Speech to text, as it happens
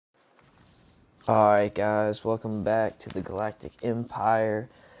Alright, guys, welcome back to the Galactic Empire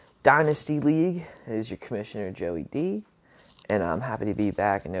Dynasty League. It is your commissioner, Joey D, and I'm happy to be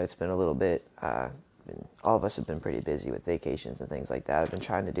back. I know it's been a little bit, all of us have been pretty busy with vacations and things like that. I've been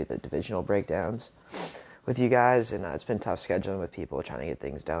trying to do the divisional breakdowns with you guys, and it's been tough scheduling with people trying to get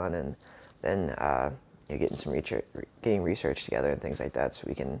things done, and then getting research together and things like that, so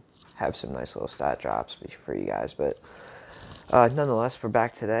we can have some nice little stat drops for you guys. But nonetheless, we're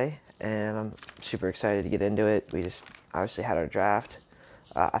back today, and I'm super excited to get into it. We just obviously had our draft.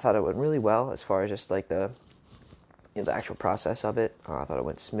 I thought it went really well as far as just like the actual process of it. I thought it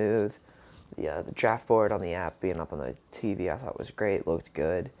went smooth. The draft board on the app being up on the TV, I thought was great. Looked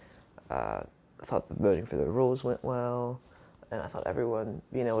good. I thought the voting for the rules went well, and I thought everyone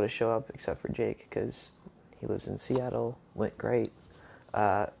being able to show up except for Jake because he lives in Seattle went great.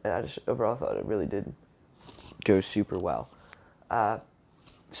 And I just overall thought it really did go super well.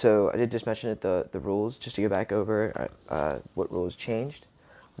 So I did just mention it, the rules, just to go back over what rules changed.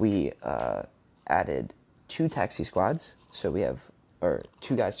 We added 2 taxi squads, so we have, or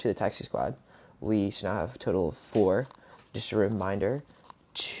 2 guys to the taxi squad. We now have a total of 4. Just a reminder,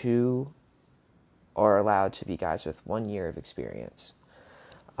 2 are allowed to be guys with 1 year of experience.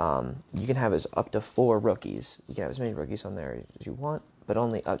 You can have up to 4 rookies. You can have as many rookies on there as you want, but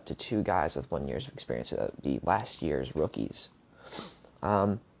only up to 2 guys with 1 year's of experience. So that would be last year's rookies.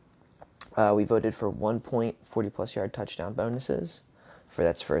 We voted for 1 point 40-plus yard touchdown bonuses.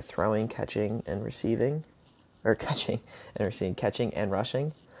 That's for throwing, catching, and receiving. Or catching and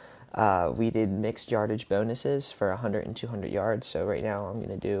rushing. We did mixed yardage bonuses for 100 and 200 yards. So right now I'm going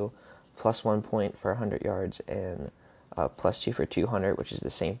to do plus 1 point for 100 yards and plus 2 for 200, which is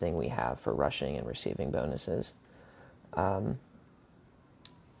the same thing we have for rushing and receiving bonuses. We're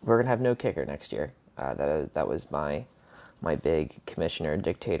going to have no kicker next year. That was my big commissioner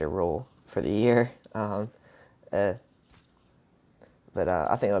dictator rule for the year. But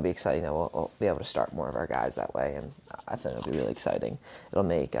I think it'll be exciting that we'll be able to start more of our guys that way, and I think it'll be really exciting. It'll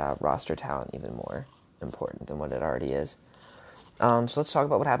make roster talent even more important than what it already is. So let's talk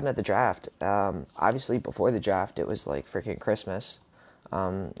about what happened at the draft. Obviously, before the draft, it was like freaking Christmas.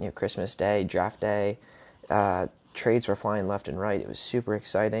 Christmas Day, draft day. Trades were flying left and right. It was super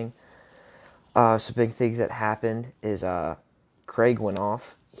exciting. Some big things that happened is Craig went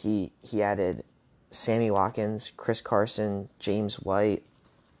off. He added Sammy Watkins, Chris Carson, James White,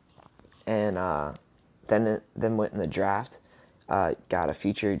 and then went in the draft. Got a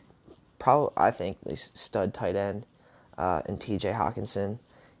future, probably I think at least stud tight end in T.J. Hawkinson.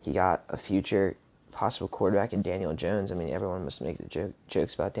 He got a future possible quarterback in Daniel Jones. I mean, everyone must make the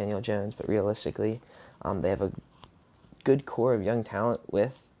jokes about Daniel Jones, but realistically, they have a good core of young talent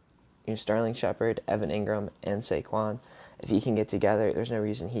with Sterling Shepard, Evan Ingram, and Saquon. If he can get together, there's no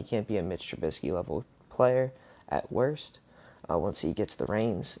reason he can't be a Mitch Trubisky level player at worst once he gets the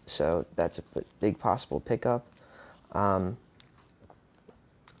reins. So that's a big possible pickup. I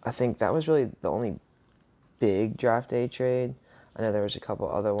think that was really the only big draft day trade. I know there was a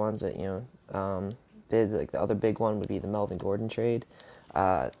couple other ones that did. Like the other big one would be the Melvin Gordon trade.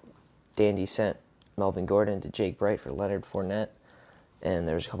 Dandy sent Melvin Gordon to Jake Bright for Leonard Fournette. And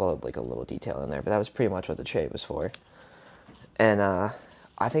there was a couple of a little detail in there, but that was pretty much what the trade was for. And I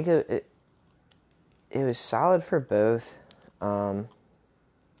think it was solid for both.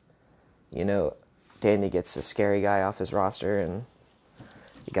 Danny gets the scary guy off his roster, and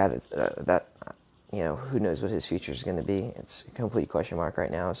the guy that who knows what his future is going to be. It's a complete question mark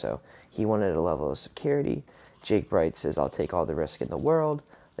right now. So he wanted a level of security. Jake Bright says, "I'll take all the risk in the world."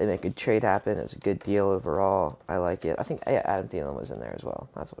 They make a trade happen. It's a good deal overall. I like it. I think Adam Thielen was in there as well.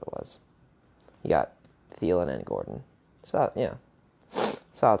 That's what it was. You got Thielen and Gordon. So, yeah.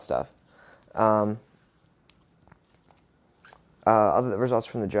 Solid stuff. Other results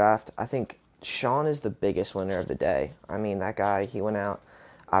from the draft, I think Sean is the biggest winner of the day. I mean, that guy, he went out.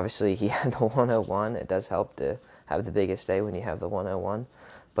 Obviously, he had the 101. It does help to have the biggest day when you have the 101.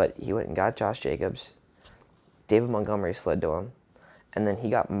 But he went and got Josh Jacobs. David Montgomery slid to him. And then he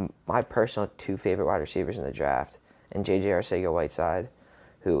got my personal 2 favorite wide receivers in the draft, and J.J. Arcega-Whiteside,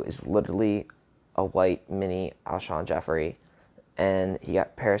 who is literally a white mini Alshon Jeffrey, and he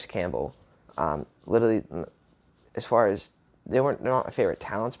got Paris Campbell. Literally, as far as they're not my favorite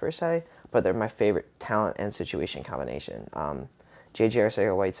talents per se, but they're my favorite talent and situation combination. J.J.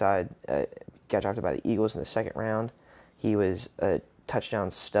 Arcega-Whiteside got drafted by the Eagles in the 2nd round. He was a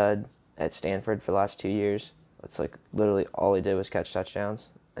touchdown stud at Stanford for the last 2 years. It's like literally all he did was catch touchdowns,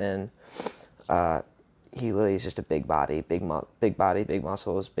 and he literally is just a big body, big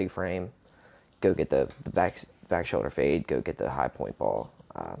muscles, big frame. Go get the back shoulder fade. Go get the high point ball.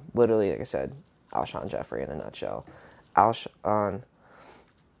 Literally, like I said, Alshon Jeffrey in a nutshell. Alshon,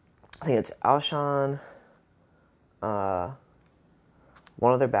 I think it's Alshon,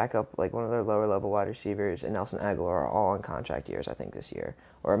 one of their backup, like one of their lower level wide receivers, and Nelson Aguilar are all on contract years, I think, this year.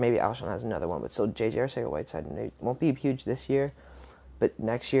 Or maybe Alshon has another one, but still J.J. Arcega-Whiteside won't be huge this year, but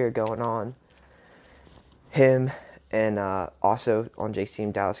next year going on, him and also on Jake's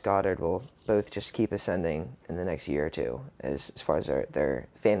team, Dallas Goedert will both just keep ascending in the next year or two as far as their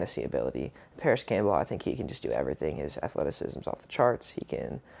fantasy ability. Paris Campbell, I think he can just do everything. His athleticism's off the charts. He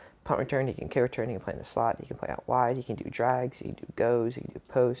can punt return, he can kick return, he can play in the slot, he can play out wide, he can do drags, he can do goes, he can do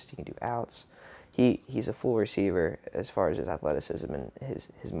post, he can do outs. He's a full receiver as far as his athleticism and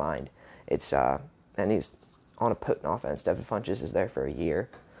his mind. It's and he's on a potent offense. Devin Funchess is there for a year.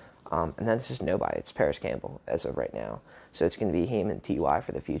 And then it's just nobody. It's Paris Campbell as of right now. So it's going to be him and T.Y.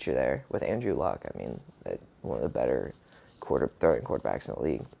 for the future there with Andrew Luck. I mean, one of the better throwing quarterbacks in the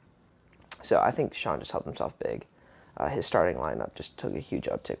league. So I think Sean just helped himself big. His starting lineup just took a huge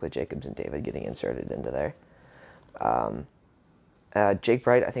uptick with Jacobs and David getting inserted into there. Jake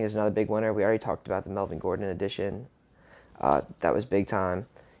Bright, I think, is another big winner. We already talked about the Melvin Gordon addition. That was big time.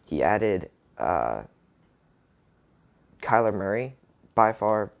 He added Kyler Murray, by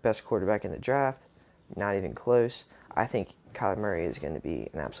far best quarterback in the draft, not even close. I think Kyler Murray is going to be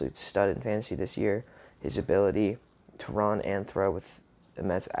an absolute stud in fantasy this year. His ability to run and throw with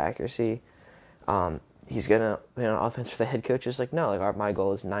immense accuracy. He's going to be on offense for the head coach. Is like, no, like my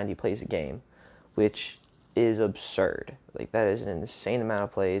goal is 90 plays a game, which is absurd. Like, that is an insane amount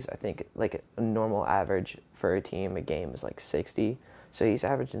of plays. I think like a normal average for a team a game is like 60. So he's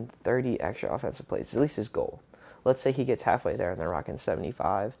averaging 30 extra offensive plays. It's at least his goal. Let's say he gets halfway there and they're rocking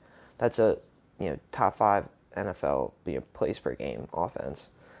 75. That's a top 5 NFL plays per game offense,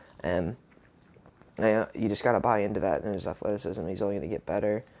 and you just got to buy into that and his athleticism. He's only going to get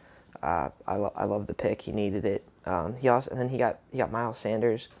better. I love the pick. He needed it. He got Miles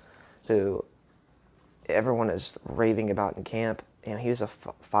Sanders, who everyone is raving about in camp. He was a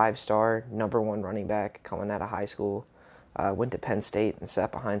 5-star #1 running back coming out of high school. Went to Penn State and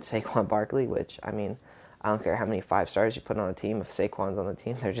sat behind Saquon Barkley, which, I mean, I don't care how many 5-stars you put on a team. If Saquon's on the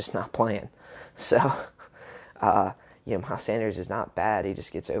team, they're just not playing. So, Miles Sanders is not bad. He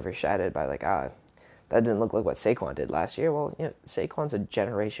just gets overshadowed by that didn't look like what Saquon did last year. Well, Saquon's a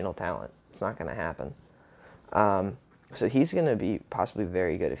generational talent. It's not going to happen. So he's going to be possibly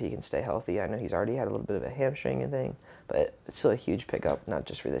very good if he can stay healthy. I know he's already had a little bit of a hamstring thing, but it's still a huge pickup, not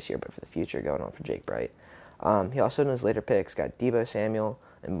just for this year, but for the future going on for Jake Bright. He also, in his later picks, got Deebo Samuel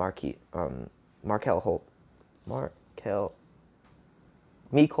and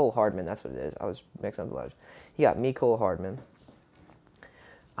Mecole Hardman, that's what it is. I was mixing up the letters. He got Mecole Hardman.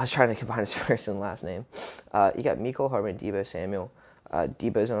 I was trying to combine his first and last name. You got Mecole Hardman, Deebo Samuel.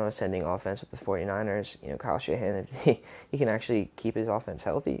 Deebo's on an ascending offense with the 49ers. Kyle Shanahan, if he can actually keep his offense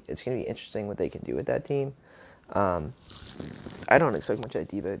healthy, it's going to be interesting what they can do with that team. I don't expect much out of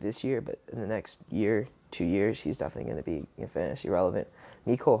Deebo this year, but in the next year, 2 years, he's definitely going to be fantasy relevant.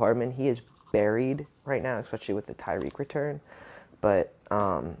 Mecole Hardman, he is buried right now, especially with the Tyreek return. But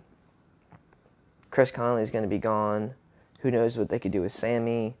Chris Conley is going to be gone. Who knows what they could do with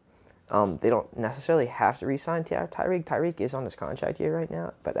Sammy? They don't necessarily have to re-sign Tyreek. Tyreek is on his contract year right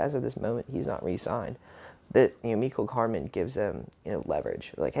now, but as of this moment, he's not re-signed. Mecole Hardman gives them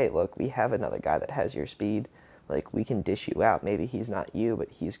leverage. Like, hey, look, we have another guy that has your speed. Like, we can dish you out. Maybe he's not you,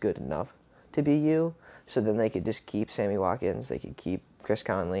 but he's good enough to be you. So then they could just keep Sammy Watkins. They could keep Chris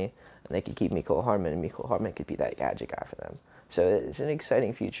Conley, and they could keep Mecole Hardman, and Mecole Hardman could be that gadget guy for them. So it's an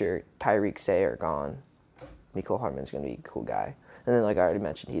exciting future. Tyreek stay or gone. Mecole Hardman's going to be a cool guy. And then, like I already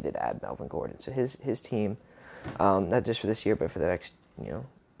mentioned, he did add Melvin Gordon. So his team, not just for this year, but for the next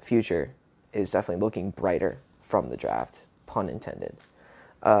future, is definitely looking brighter from the draft, pun intended.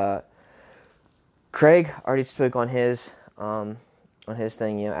 Craig already spoke on his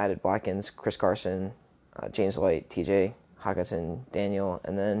thing. Added Watkins, Chris Carson, James White, T.J. Hockenson, Daniel,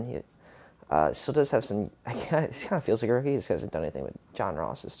 and then he still does have some. It kind of feels like a rookie. He just hasn't done anything. But John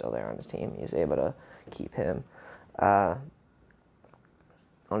Ross is still there on his team. He's able to keep him on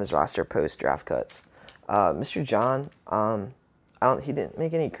his roster post draft cuts. Mr. John, he didn't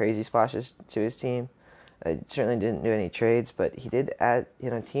make any crazy splashes to his team. Certainly didn't do any trades, but he did add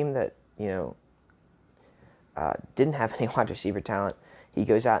a team that didn't have any wide receiver talent. He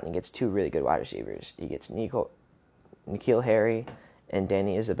goes out and he gets 2 really good wide receivers. He gets N'Keal Harry and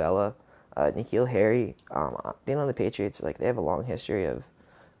Danny Isabella. N'Keal Harry, being on the Patriots, they have a long history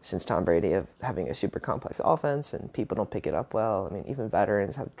since Tom Brady, of having a super complex offense, and people don't pick it up well. I mean, even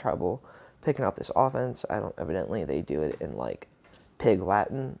veterans have trouble picking up this offense. Evidently they do it in pig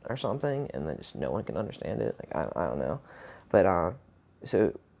Latin or something, and then just no one can understand it. Like I don't know, but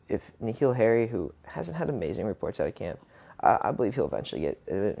so if N'Keal Harry, who hasn't had amazing reports out of camp, I believe he'll eventually get.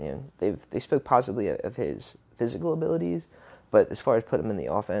 They spoke positively of his physical abilities, but as far as putting him in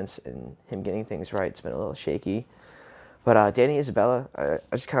the offense and him getting things right, it's been a little shaky. But Danny Isabella, I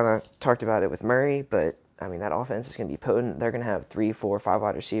just kind of talked about it with Murray, but I mean that offense is going to be potent. They're going to have 3, 4, 5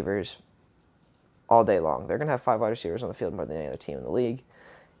 wide receivers all day long. They're going to have 5 wide receivers on the field more than any other team in the league,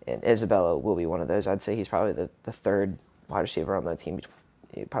 and Isabella will be one of those. I'd say he's probably the third wide receiver on the team.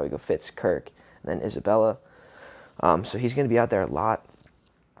 He'd probably go Fitz, Kirk, and then Isabella. So he's going to be out there a lot,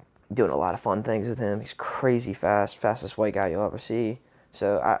 doing a lot of fun things with him. He's crazy fast, fastest white guy you'll ever see.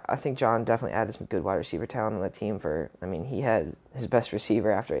 So I think John definitely added some good wide receiver talent on that team. He had his best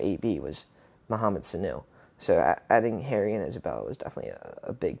receiver after AB was Mohamed Sanu. So adding Harry and Isabella was definitely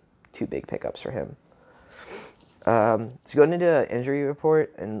two big pickups for him. So going into an injury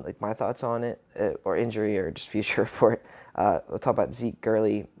report and like my thoughts on it, or injury or just future report, we'll talk about Zeke,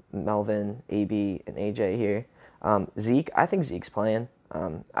 Gurley, Melvin, AB, and AJ here. Zeke, I think Zeke's playing.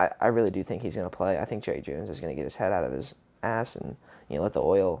 I really do think he's going to play. I think Jerry Jones is going to get his head out of his ass and let the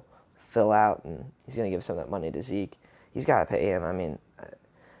oil fill out, and he's going to give some of that money to Zeke. He's got to pay him. I mean,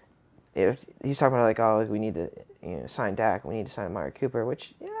 he's talking about like, oh, we need to sign Dak, we need to sign Amari Cooper,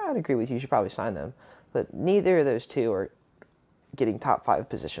 which I'd agree with you. You should probably sign them, but neither of those two are getting top 5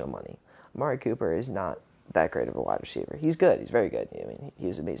 positional money. Amari Cooper is not that great of a wide receiver. He's good. He's very good. I mean, he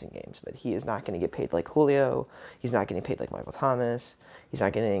has amazing games, but he is not going to get paid like Julio. He's not getting paid like Michael Thomas. He's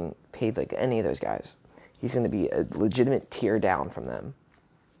not getting paid like any of those guys. He's going to be a legitimate tier down from them,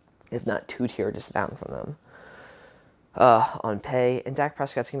 if not 2 tiers down from them, on pay. And Dak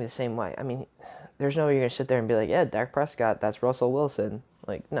Prescott's going to be the same way. I mean, there's no way you're going to sit there and be like, yeah, Dak Prescott, that's Russell Wilson.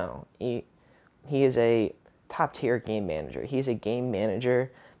 Like, no. He is a top-tier game manager. He's a game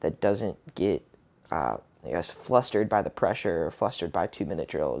manager that doesn't get, flustered by the pressure or flustered by 2-minute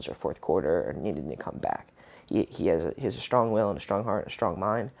drills or fourth quarter or needing to come back. He has a strong will and a strong heart and a strong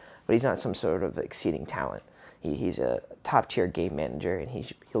mind, but he's not some sort of exceeding talent. He's a top-tier game manager, and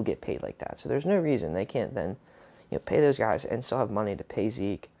he'll get paid like that. So there's no reason they can't then pay those guys and still have money to pay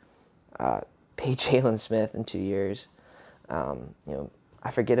Zeke, pay Jalen Smith in 2 years. I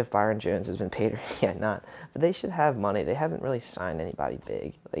forget if Byron Jones has been paid or yet not, but they should have money. They haven't really signed anybody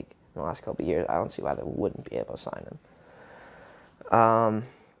big like in the last couple of years. I don't see why they wouldn't be able to sign him.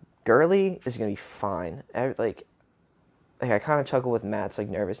 Gurley is going to be fine. I kind of chuckle with Matt's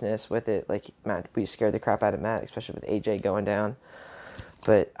nervousness with it. Matt, we scared the crap out of Matt, especially with AJ going down.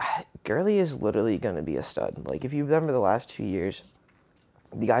 But Gurley is literally going to be a stud. If you remember the last 2 years,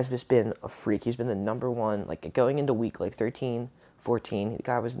 the guy's just been a freak. He's been the number one, going into week 13, 14, the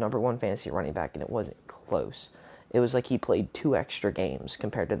guy was number 1 fantasy running back, and it wasn't close. It was like he played 2 extra games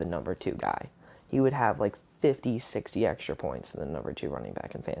compared to the number 2 guy. He would have 50, 60 extra points than the number 2 running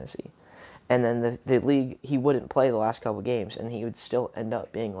back in fantasy. And then the league, he wouldn't play the last couple games, and he would still end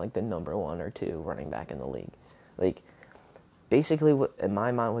up being the number 1 or 2 running back in the league. Basically, in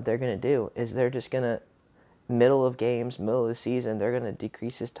my mind, what they're going to do is they're just going to, middle of the season, they're going to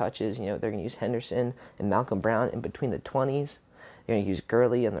decrease his touches. They're going to use Henderson and Malcolm Brown in between the 20s. They're going to use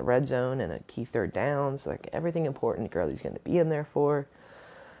Gurley in the red zone and a key third downs. Everything important, Gurley's going to be in there for.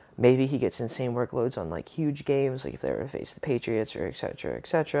 Maybe he gets insane workloads on huge games, if they were to face the Patriots or et cetera, et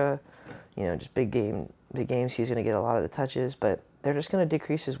cetera. Just big games, he's going to get a lot of the touches, but they're just going to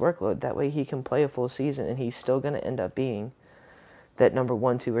decrease his workload. That way he can play a full season, and he's still going to end up being that number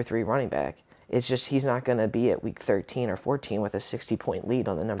 1, 2, or 3 running back. It's just he's not going to be at week 13 or 14 with a 60-point lead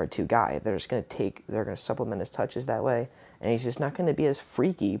on the number 2 guy. They're going to supplement his touches that way, and he's just not going to be as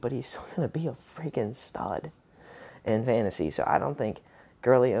freaky, but he's still going to be a freaking stud in fantasy. So I don't think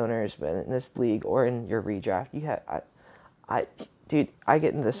Gurley owners, but in this league or in your redraft, I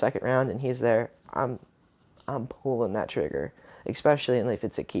get into the second round and he's there, I'm pulling that trigger, especially if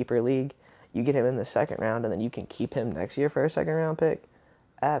it's a keeper league. You get him in the second round and then you can keep him next year for a second round pick.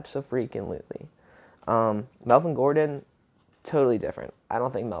 Abso-freaking-lutely. Melvin Gordon, totally different. I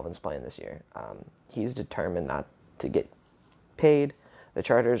don't think Melvin's playing this year. He's determined not to get paid. The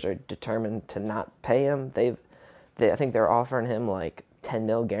Chargers are determined to not pay him. I think they're offering him 10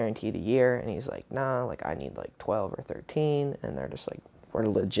 mil guaranteed a year, and he's nah, I need 12 or 13, and they're just we're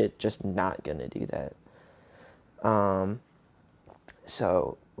legit just not gonna do that.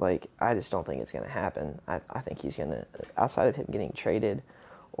 So I just don't think it's gonna happen. I think he's gonna, outside of him getting traded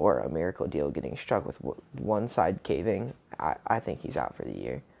or a miracle deal getting struck with one side caving, I think he's out for the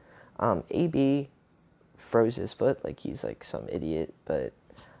year. AB froze his foot he's some idiot, but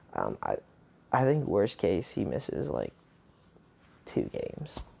I think worst case he misses 2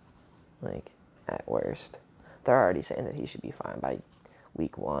 games, like, at worst. They're already saying that he should be fine by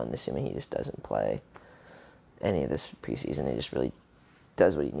week 1, assuming he just doesn't play any of this preseason. He just really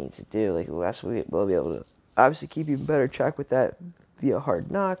does what he needs to do. Like, we'll be able to obviously keep even better track with that via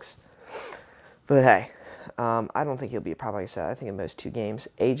Hard Knocks. But hey, I don't think he'll be a problem. Like I said, I think in most 2 games.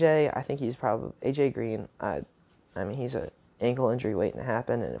 I think he's probably AJ Green. I mean, he's an ankle injury waiting to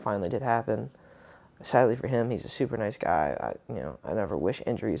happen, and it finally did happen. Sadly for him, he's a super nice guy. I never wish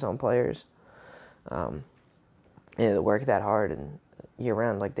injuries on players. To work that hard and year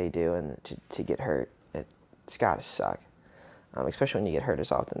round like they do, and to get hurt, it's gotta suck. Especially when you get hurt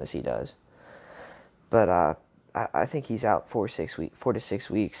as often as he does. But I think he's out 4 to 6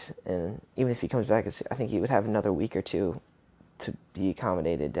 weeks, and even if he comes back, I think he would have another week or 2 to be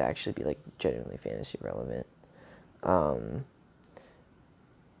accommodated to actually be like genuinely fantasy relevant. And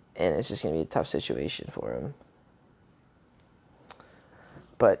it's just going to be a tough situation for him.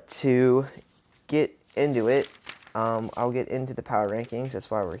 But to get into it, I'll get into the power rankings.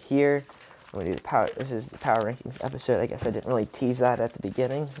 That's why we're here. I'm going to do this is the power rankings episode. I guess I didn't really tease that at the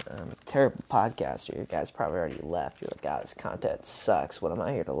beginning. Terrible podcaster. You guys probably already left. You're like, God, this content sucks. What am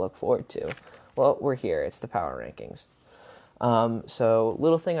I here to look forward to? Well, we're here. It's the power rankings. So,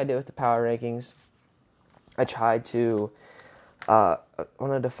 little thing I did with the power rankings, I tried to,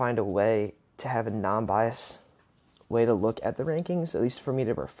 wanted to find a way to have a non-biased way to look at the rankings, at least for me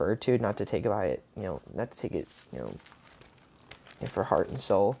to refer to, not to take it for heart and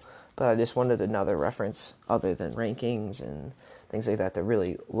soul. But I just wanted another reference other than rankings and things like that to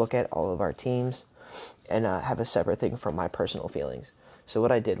really look at all of our teams and have a separate thing from my personal feelings. So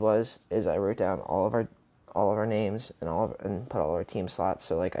what I did is I wrote down all of our names and put all of our team slots.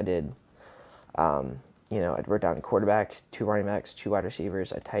 So like I did, I wrote down quarterback, 2 running backs, 2 wide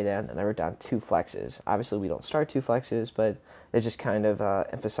receivers, a tight end, and I wrote down 2 flexes. Obviously, we don't start 2 flexes, but they're just kind of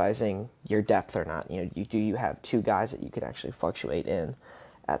emphasizing your depth or not. You have 2 guys that you can actually fluctuate in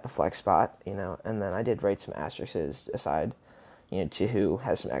at the flex spot, and then I did write some asterisks aside, to who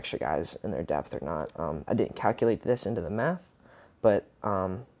has some extra guys in their depth or not. I didn't calculate this into the math, but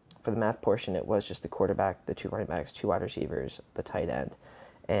for the math portion, it was just the quarterback, the 2 running backs, 2 wide receivers, the tight end,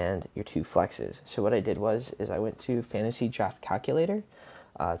 and your 2 flexes. So what I did is I went to Fantasy Draft Calculator.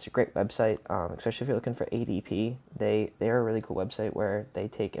 It's a great website, especially if you're looking for ADP. They're a really cool website where they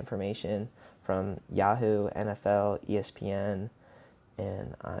take information from Yahoo, NFL, ESPN,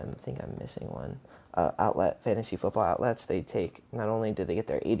 and I think I'm missing one. Fantasy football outlets. They take, not only do they get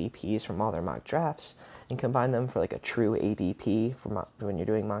their ADPs from all their mock drafts and combine them for like a true ADP for when you're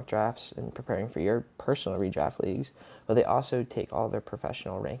doing mock drafts and preparing for your personal redraft leagues, but they also take all their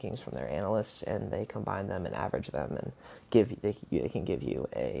professional rankings from their analysts and they combine them and average them and they can give you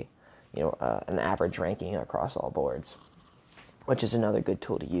an average ranking across all boards, which is another good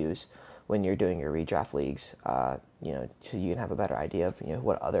tool to use when you're doing your redraft leagues. So you can have a better idea of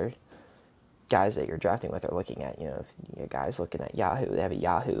what other guys that you're drafting with are looking at. If your guys looking at Yahoo, they have a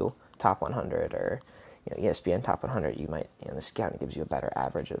Yahoo top 100 or ESPN top 100. You might this kind of gives you a better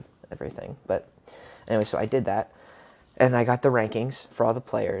average of everything. But anyway, so I did that, and I got the rankings for all the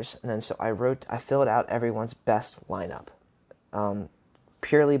players, and then so I filled out everyone's best lineup,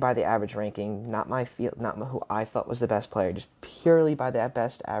 purely by the average ranking, not who I felt was the best player, just purely by that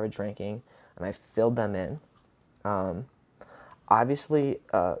best average ranking, and I filled them in. Obviously,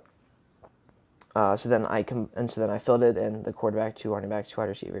 so then I filled it in the quarterback, 2 running backs, 2 wide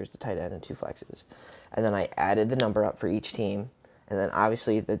receivers, the tight end, and 2 flexes, and then I added the number up for each team, and then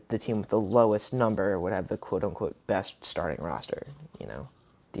obviously the team with the lowest number would have the quote unquote best starting roster,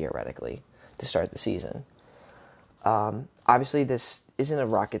 theoretically, to start the season. Obviously this isn't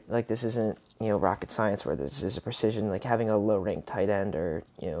rocket science where this is a precision. Like having a low ranked tight end or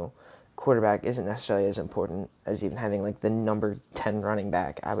quarterback isn't necessarily as important as even having like the number 10 running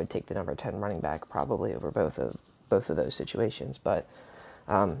back. I would take the number 10 running back probably over both of those situations, but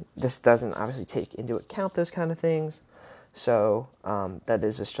this doesn't obviously take into account those kind of things. So that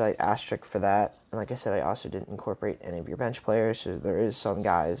is a slight asterisk for that. And like I said, I also didn't incorporate any of your bench players. So there is some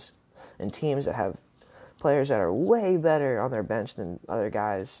guys and teams that have players that are way better on their bench than other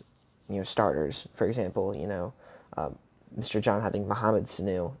guys, starters. For example, Mr. John having Mohamed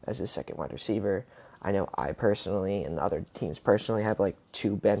Sanu as his second wide receiver. I know I personally and other teams personally have like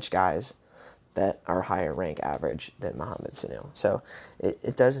 2 bench guys that are higher rank average than Mohamed Sanu. So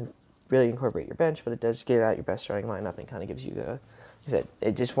it doesn't really incorporate your bench, but it does get out your best starting lineup and kind of gives you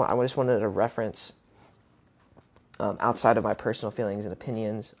I just wanted a reference outside of my personal feelings and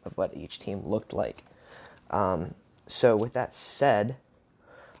opinions of what each team looked like. So with that said,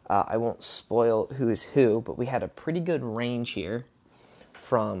 I won't spoil who is who, but we had a pretty good range here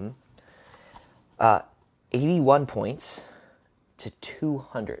from 81 points to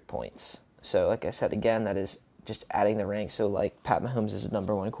 200 points. So, like I said, again, that is just adding the ranks. So, like, Pat Mahomes is the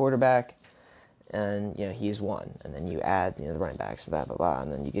number one quarterback, and, he's one. And then you add, the running backs, blah, blah, blah,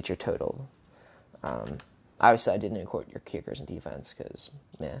 and then you get your total. Obviously, I didn't include your kickers and defense because,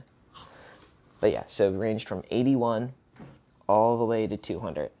 meh. But, yeah, so it ranged from 81 all the way to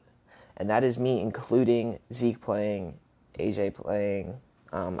 200. And that is me including Zeke playing, AJ playing.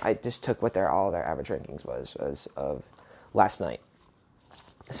 I just took what all their average rankings was of last night.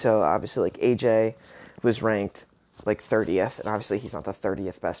 So, obviously, like, AJ was ranked, like, 30th. And obviously, he's not the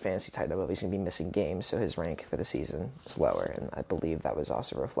 30th best fantasy tight end, but he's going to be missing games. So, his rank for the season is lower. And I believe that was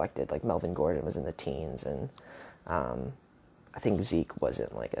also reflected. Like, Melvin Gordon was in the teens. And I think Zeke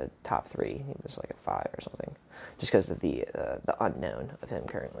wasn't, like, a top 3. He was, like, a 5 or something. Just because of the unknown of him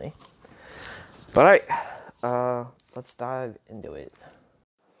currently. But, all right. Let's dive into it.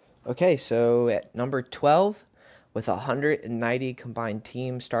 Okay, so at number 12, with 190 combined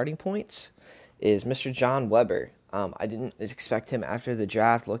team starting points, is Mr. John Weber. I didn't expect him after the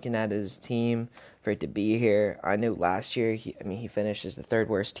draft, looking at his team, for it to be here. I knew last year, he finished as the third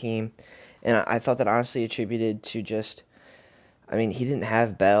worst team, and I thought that honestly attributed to just, he didn't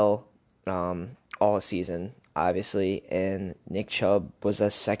have Bell all season, obviously, and Nick Chubb was a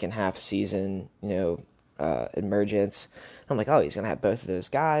second half season, emergence. I'm like, oh, he's going to have both of those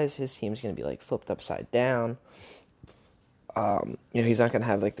guys. His team's going to be, like, flipped upside down. He's not going to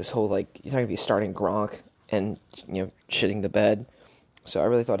have, like, this whole, like, he's not going to be starting Gronk and, shitting the bed. So I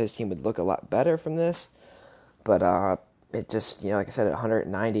really thought his team would look a lot better from this. But it just, like I said, at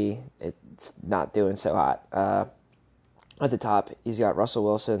 190, it's not doing so hot. At the top, he's got Russell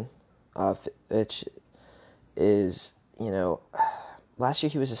Wilson, which is, last year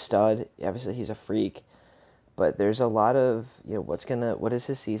he was a stud. Obviously, he's a freak. But there's a lot of, what is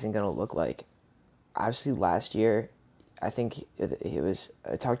his season going to look like? Obviously, last year, I think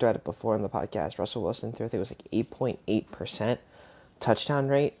I talked about it before on the podcast, Russell Wilson threw, I think it was like 8.8% touchdown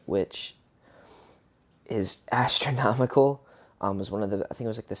rate, which is astronomical. Was one of I think it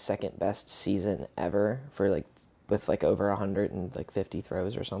was like the second best season ever for with over 150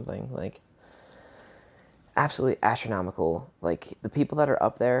 throws or something. Like, absolutely astronomical. Like, the people that are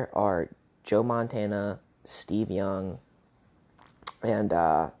up there are Joe Montana, Steve Young, and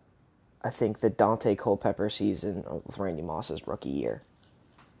I think the Dante Culpepper season with Randy Moss's rookie year.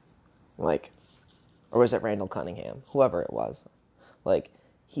 Like, or was it Randall Cunningham? Whoever it was. Like,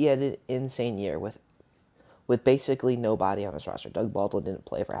 he had an insane year with basically nobody on his roster. Doug Baldwin didn't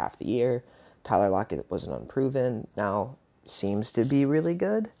play for half the year. Tyler Lockett wasn't unproven. Now seems to be really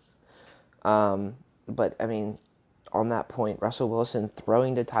good. But, on that point, Russell Wilson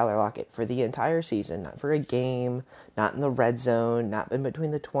throwing to Tyler Lockett for the entire season, not for a game, not in the red zone, not in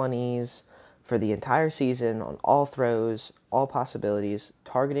between the 20s, for the entire season, on all throws, all possibilities,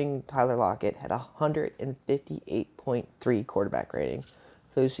 targeting Tyler Lockett, had 158.3 quarterback rating. For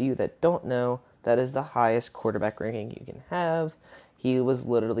those of you that don't know, that is the highest quarterback rating you can have. He was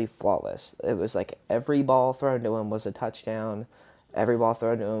literally flawless. It was like every ball thrown to him was a touchdown. Every ball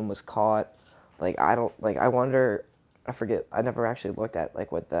thrown to him was caught. I wonder, I forget, I never actually looked at,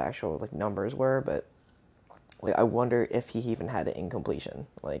 what the actual, numbers were, but, I wonder if he even had an incompletion,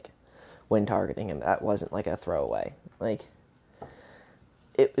 when targeting him. That wasn't, a throwaway.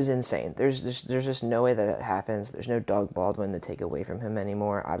 It was insane. There's just no way that happens. There's no Doug Baldwin to take away from him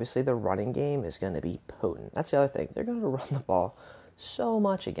anymore. Obviously, the running game is going to be potent. That's the other thing. They're going to run the ball so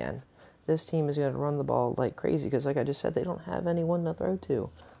much again. This team is going to run the ball like crazy because, like I just said, they don't have anyone to throw to.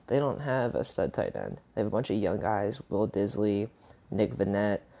 They don't have a stud tight end. They have a bunch of young guys, Will Disley, Nick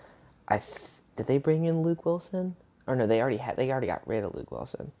Vannett. Did they bring in Luke Wilson? Or no, they already got rid of Luke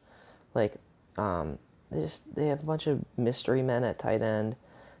Wilson. They have a bunch of mystery men at tight end.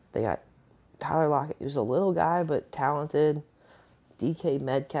 They got Tyler Lockett, who's a little guy but talented. DK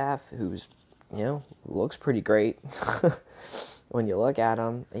Metcalf, who's, looks pretty great. When you look at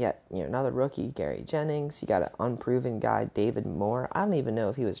him, you got, another rookie, Gary Jennings. You got an unproven guy, David Moore. I don't even know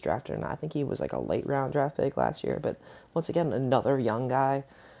if he was drafted or not. I think he was a late round draft pick last year. But once again, another young guy.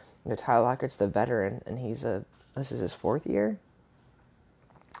 Tyler Lockett's the veteran, and this is his fourth year.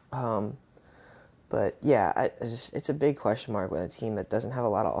 But yeah, it's a big question mark with a team that doesn't have a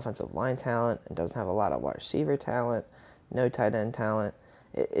lot of offensive line talent and doesn't have a lot of wide receiver talent, no tight end talent.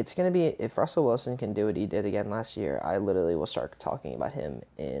 It's going to be, if Russell Wilson can do what he did again last year, I literally will start talking about him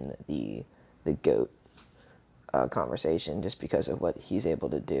in the GOAT conversation just because of what he's able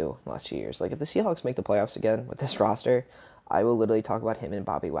to do in the last few years. If the Seahawks make the playoffs again with this roster, I will literally talk about him and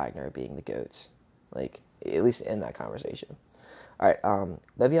Bobby Wagner being the GOATs. At least in that conversation. All right,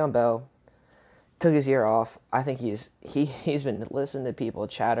 Le'Veon Bell took his year off. I think he's been listening to people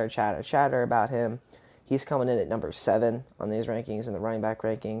chatter about him. He's coming in at number 7 on these rankings in the running back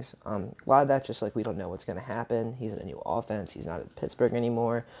rankings. A lot of that's just like we don't know what's going to happen. He's in a new offense. He's not at Pittsburgh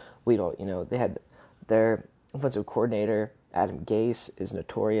anymore. We don't, they had their offensive coordinator Adam Gase is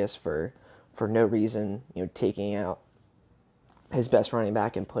notorious for no reason, taking out his best running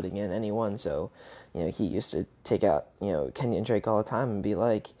back and putting in anyone. So, he used to take out, Kenyon Drake all the time and be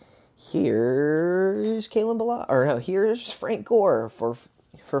like, here's Kalen Ballage, or no, here's Frank Gore for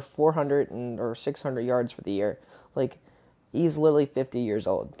 400 or 600 yards for the year. Like, he's literally 50 years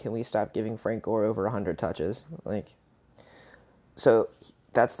old. Can we stop giving Frank Gore over 100 touches? So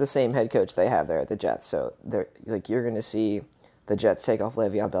that's the same head coach they have there at the Jets. So they're like, you're going to see the Jets take off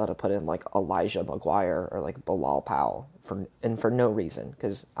Le'Veon Bell to put in like Elijah McGuire or like Bilal Powell for no reason,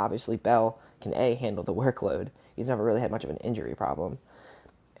 because obviously Bell can handle the workload. He's never really had much of an injury problem.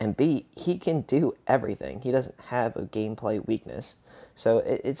 And B, he can do everything. He doesn't have a gameplay weakness. So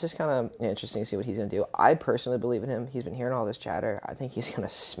it's just kind of interesting to see what he's going to do. I personally believe in him. He's been hearing all this chatter. I think he's going to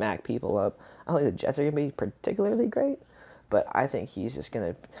smack people up. I don't think the Jets are going to be particularly great, but I think he's just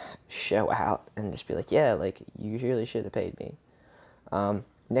going to show out and just be like, yeah, like, you really should have paid me.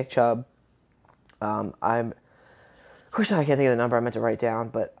 Nick Chubb, of course I can't think of the number I meant to write down,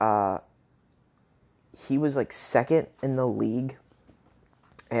 but he was like second in the league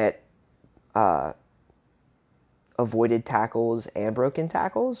at avoided tackles and broken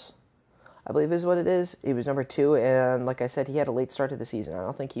tackles, I believe is what it is. He was number 2, and like I said, he had a late start to the season. I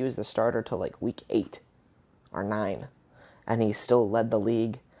don't think he was the starter till like week 8 or 9, and he still led the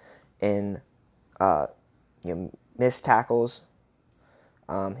league in missed tackles.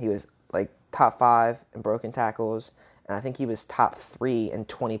 He was like top 5 in broken tackles, and I think he was top 3 in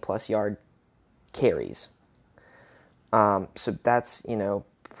 20-plus yard carries. So that's,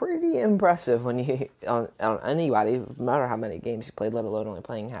 pretty impressive when you on anybody, no matter how many games he played, let alone only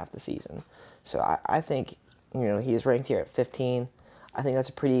playing half the season. So I think, he is ranked here at 15. I think that's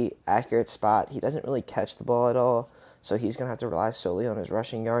a pretty accurate spot. He doesn't really catch the ball at all, so he's going to have to rely solely on his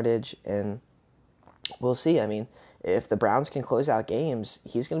rushing yardage, and we'll see. I mean, if the Browns can close out games,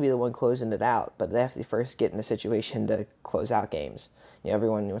 he's going to be the one closing it out, but they have to first get in a situation to close out games.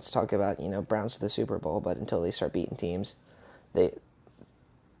 Everyone wants to talk about, Browns to the Super Bowl, but until they start beating teams,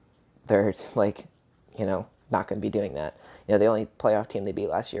 they're like, not going to be doing that. The only playoff team they beat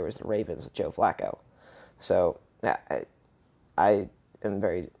last year was the Ravens with Joe Flacco. So I am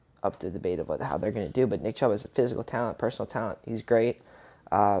very up to debate about how they're going to do, but Nick Chubb is a physical talent, personal talent. He's great.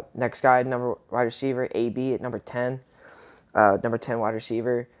 Next guy, wide receiver, AB at number 10. Number 10 wide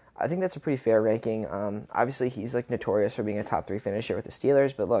receiver. I think that's a pretty fair ranking. Obviously, he's like notorious for being a top 3 finisher with the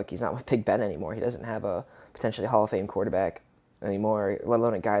Steelers, but look, he's not with Big Ben anymore. He doesn't have a potentially Hall of Fame quarterback anymore, let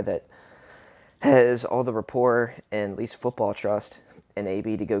alone a guy that has all the rapport and at least football trust in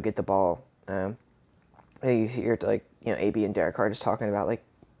AB to go get the ball. You hear like, AB and Derek Carr just talking about like,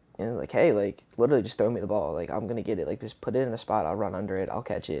 hey, like, literally just throw me the ball. Like, I'm going to get it. Like, just put it in a spot. I'll run under it. I'll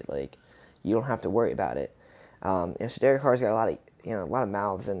catch it. Like, you don't have to worry about it. So Derek Carr's got a lot of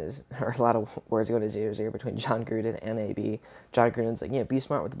mouths in his, or a lot of words going to his ear between John Gruden and AB. John Gruden's like, be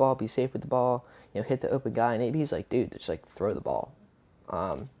smart with the ball, be safe with the ball, hit the open guy. And AB's like, dude, just like throw the ball.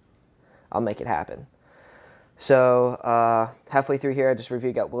 I'll make it happen. So halfway through here, I just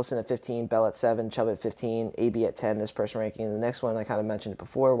reviewed, got Wilson at 15, Bell at 7, Chubb at 15, AB at 10 as personal ranking. And the next one, I kind of mentioned it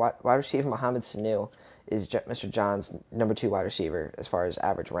before, wide receiver Mohamed Sanu is Mr. John's number 2 wide receiver as far as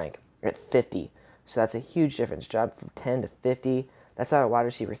average rank at 50. So that's a huge difference. Jump from 10 to 50. That's not a wide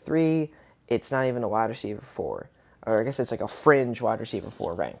receiver 3. It's not even a wide receiver 4. Or I guess it's like a fringe wide receiver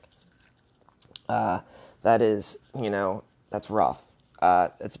 4 rank. That is, that's rough.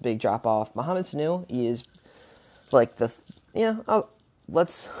 It's a big drop off. Mohamed Sanu, he is like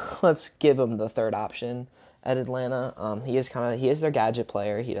let's give him the third option at Atlanta. He is their gadget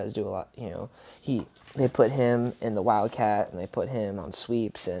player. He does do a lot. They put him in the Wildcat and they put him on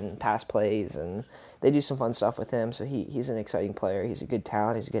sweeps and pass plays and they do some fun stuff with him. So he's an exciting player. He's a good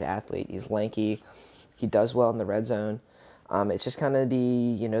talent. He's a good athlete. He's lanky. He does well in the red zone. It's just kind of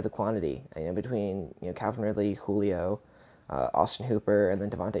the quantity between Calvin Ridley, Julio, Austin Hooper, and then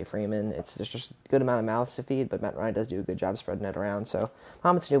Devontae Freeman. There's just a good amount of mouths to feed, but Matt Ryan does do a good job spreading it around. So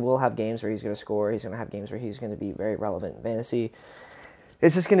Mohamed Sanu will have games where he's going to score. He's going to have games where he's going to be very relevant in fantasy.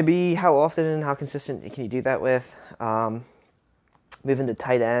 It's just going to be how often and how consistent can you do that with. Moving to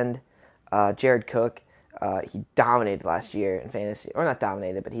tight end, Jared Cook. He dominated last year in fantasy. Or not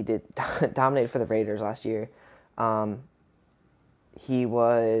dominated, but he did dominate for the Raiders last year. He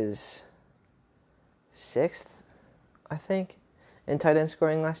was 6th, I think, in tight end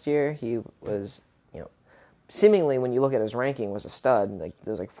scoring last year. He was, seemingly when you look at his ranking, was a stud. Like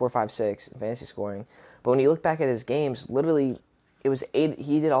there was like 4, 5, 6 in fantasy scoring. But when you look back at his games, literally, it was 8.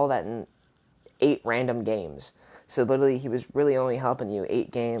 He did all that in 8 random games. So literally, he was really only helping you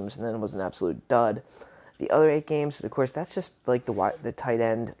 8 games, and then was an absolute dud. The other 8 games, of course, that's just like the tight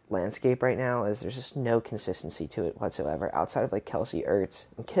end landscape right now. Is there's just no consistency to it whatsoever outside of like Kelsey, Ertz,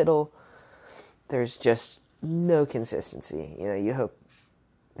 and Kittle. There's just no consistency. You hope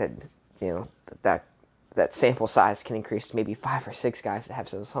that that sample size can increase to maybe 5 or 6 guys that have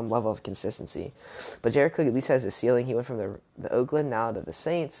some level of consistency. But Jared Cook at least has a ceiling. He went from the Oakland now to the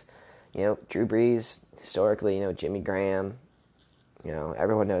Saints. Drew Brees, historically, Jimmy Graham.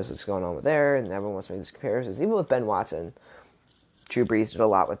 Everyone knows what's going on with there, and everyone wants to make these comparisons. Even with Ben Watson, Drew Brees did a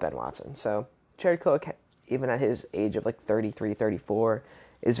lot with Ben Watson. So Jared Cook, even at his age of like 33, 34,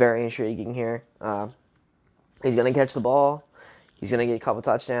 is very intriguing here. He's going to catch the ball. He's going to get a couple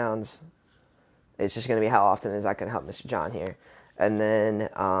touchdowns. It's just going to be how often is that going to help Mr. John here. And then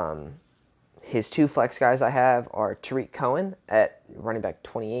his 2 flex guys I have are Tariq Cohen at running back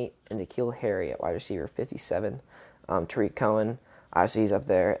 28 and N'Keal Harry at wide receiver 57. Tariq Cohen, obviously he's up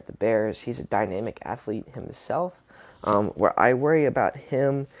there at the Bears. He's a dynamic athlete himself. Where I worry about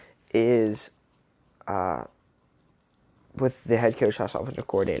him is with the head coach slash offensive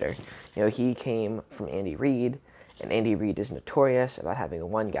coordinator. He came from Andy Reid, and Andy Reid is notorious about having a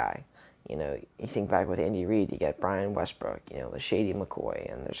one guy. You think back with Andy Reid, you get Brian Westbrook, the Shady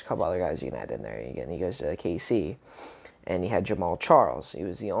McCoy, and there's a couple other guys you can add in there. He goes to KC, and he had Jamal Charles. He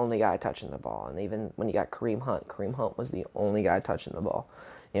was the only guy touching the ball. And even when you got Kareem Hunt was the only guy touching the ball.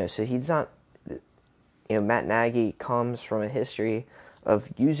 So he's not, Matt Nagy comes from a history of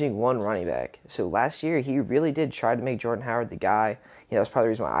using one running back. So last year, he really did try to make Jordan Howard the guy. That's probably the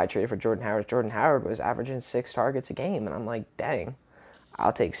reason why I traded for Jordan Howard. Jordan Howard was averaging 6 targets a game, and I'm like, dang.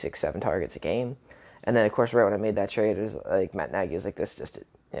 I'll take 6, 7 targets a game. And then, of course, right when I made that trade, it was like Matt Nagy was like, this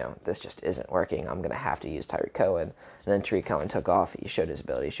just isn't working. I'm going to have to use Tariq Cohen. And then Tariq Cohen took off. He showed his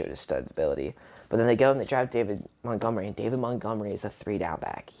ability, showed his stud ability. But then they go and they draft David Montgomery, and David Montgomery is a 3-down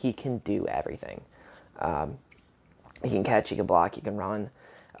back. He can do everything. He can catch, he can block, he can run.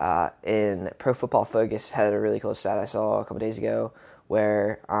 In Pro Football Focus had a really cool stat I saw a couple days ago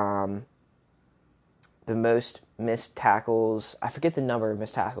where the most missed tackles, I forget the number of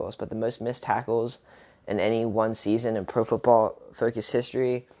missed tackles, but the most missed tackles in any one season in Pro Football Focus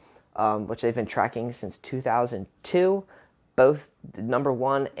history, which they've been tracking since 2002, both the number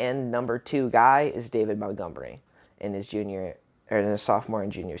 1 and number 2 guy is David Montgomery in his sophomore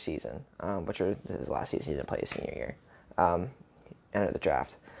and junior season, which are his last season. He didn't play his senior year, entered the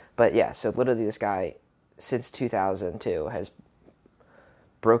draft. But yeah, so literally this guy, since 2002, has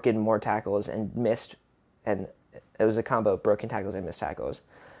broken more tackles and missed, and it was a combo of broken tackles and missed tackles,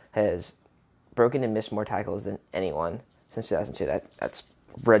 has broken and missed more tackles than anyone since 2002. That's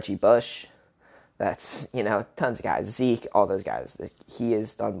Reggie Bush. That's, tons of guys. Zeke, all those guys. He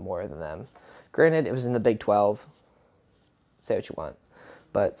has done more than them. Granted, it was in the Big 12. Say what you want.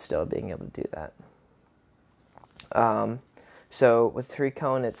 But still being able to do that. So with Tariq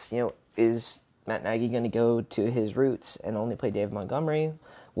Cohen, it's, is Matt Nagy going to go to his roots and only play David Montgomery?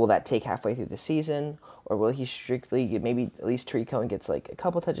 Will that take halfway through the season? Or will he strictly, maybe at least Tariq Cohen gets like a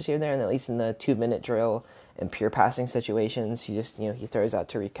couple touches here and there, and at least in the 2-minute drill and pure passing situations, he just, he throws out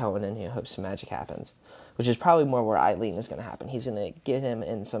Tariq Cohen and hopes some magic happens, which is probably more where I lean is going to happen. He's going to get him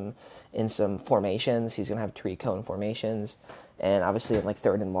in some formations. He's going to have Tariq Cohen formations, and obviously in like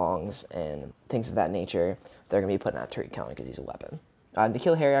 3rd and longs and things of that nature, they're going to be putting out Tariq Cohen because he's a weapon.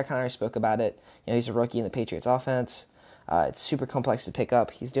 N'Keal Harry, I kind of already spoke about it. He's a rookie in the Patriots offense. It's super complex to pick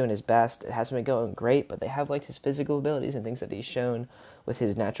up. He's doing his best. It hasn't been going great, but they have liked his physical abilities and things that he's shown with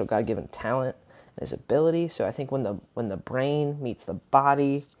his natural God-given talent and his ability. So I think when the brain meets the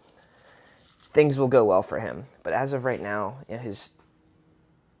body, things will go well for him. But as of right now, his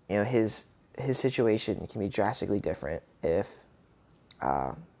situation can be drastically different if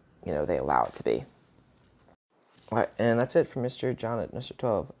they allow it to be. All right, and that's it for Mr. John at Mr.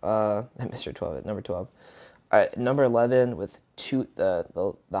 12. Mr. 12 at number 12. All right, number 11 with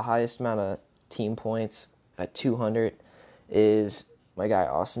the highest amount of team points at 200 is my guy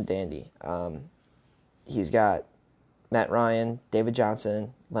Austin Dandy. He's got Matt Ryan, David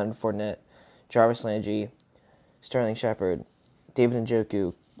Johnson, Leonard Fournette, Jarvis Landry, Sterling Shepard, David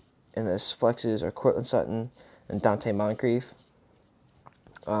Njoku, and this flexes are Cortland Sutton and Dante Moncrief.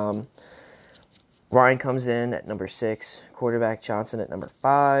 Ryan comes in at number 6, quarterback Johnson at number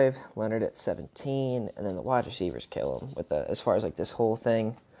 5, Leonard at 17, and then the wide receivers kill him with as far as like this whole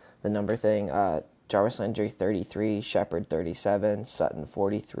thing, the number thing. Jarvis Landry 33, Shepard 37, Sutton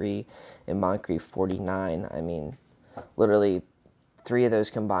 43, and Moncrief 49. I mean, literally 3 of those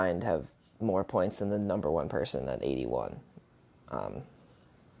combined have more points than the number 1 person at 81.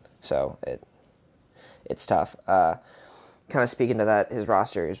 So it's tough. Kind of speaking to that, his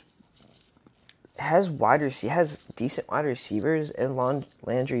roster has decent wide receivers in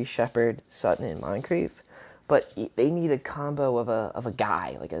Landry, Shepard, Sutton, and Moncrief, but they need a combo of a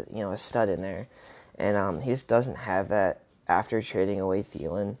guy, like a stud in there, and he just doesn't have that after trading away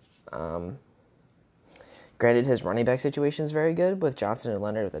Thielen. Granted, his running back situation is very good with Johnson and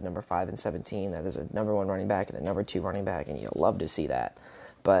Leonard at number 5 and 17. That is a number 1 running back and a number 2 running back, and you'll love to see that.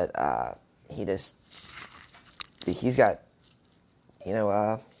 But he's got,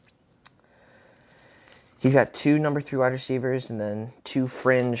 he's got 2 number 3 wide receivers and then 2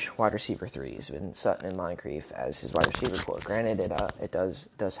 fringe wide receiver 3s, in Sutton and Moncrief as his wide receiver core. Granted, it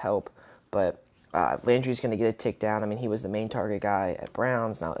does help, but Landry's going to get a tick down. I mean, he was the main target guy at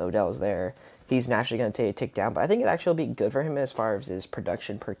Browns. Now Odell's there. He's naturally going to take a tick down, but I think it actually will be good for him as far as his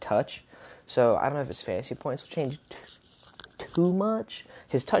production per touch. So I don't know if his fantasy points will change too much.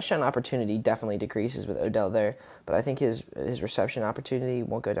 His touchdown opportunity definitely decreases with Odell there, but I think his reception opportunity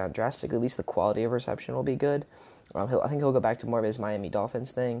won't go down drastically. At least the quality of reception will be good. I think he'll go back to more of his Miami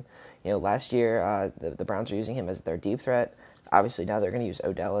Dolphins thing. Last year the Browns were using him as their deep threat. Obviously now they're going to use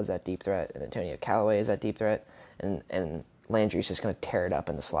Odell as that deep threat and Antonio Callaway as that deep threat, and Landry's just going to tear it up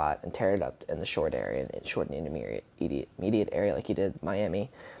in the slot and tear it up in the short area and short and intermediate area like he did in Miami.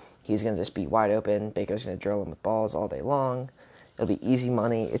 He's going to just be wide open. Baker's going to drill him with balls all day long. It'll be easy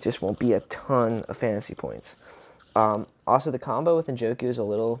money. It just won't be a ton of fantasy points. Also, the combo with Njoku is a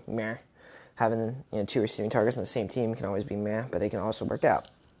little meh. Having 2 receiving targets on the same team can always be meh, but they can also work out.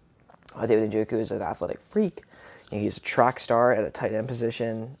 David Njoku is an athletic freak. He's a track star at a tight end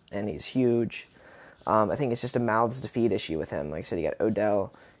position, and he's huge. I think it's just a mouths to feed issue with him. Like I said, you got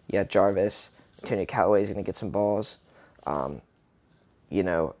Odell, you got Jarvis, Antonio Callaway is going to get some balls.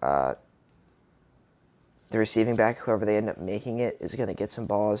 The receiving back, whoever they end up making it, is going to get some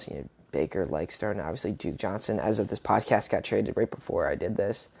balls. Baker, Likestar, and obviously Duke Johnson, as of this podcast, got traded right before I did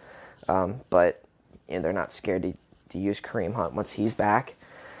this. But they're not scared to use Kareem Hunt once he's back.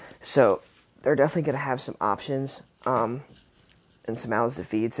 So they're definitely going to have some options and some mouths to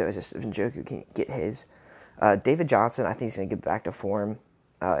feed. So it's just if Njoku can get his. David Johnson, I think he's going to get back to form.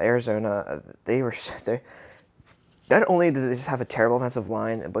 Arizona, they're not only did they just have a terrible offensive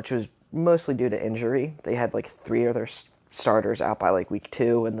line, which was mostly due to injury. They had 3 of their starters out by week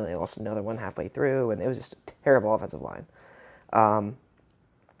 2, and then they lost another one halfway through, and it was just a terrible offensive line.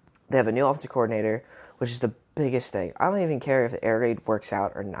 They have a new offensive coordinator, which is the biggest thing. I don't even care if the air raid works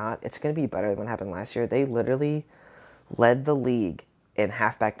out or not. It's going to be better than what happened last year. They literally led the league in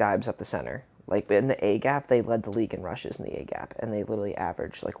halfback dives up the center. In the A-gap, they led the league in rushes in the A-gap, and they literally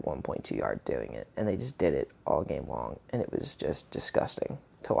averaged 1.2 yards doing it, and they just did it all game long, and it was just disgusting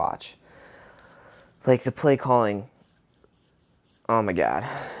to watch. The play calling, oh my god,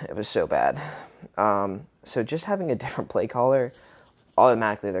 it was so bad. So just having a different play caller,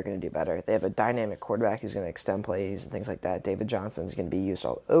 automatically they're going to do better. They have a dynamic quarterback who's going to extend plays and things like that. David Johnson's going to be used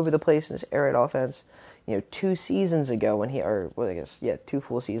all over the place in his air raid offense. 2 seasons ago when 2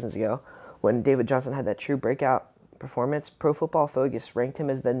 full seasons ago, when David Johnson had that true breakout performance, Pro Football Focus ranked him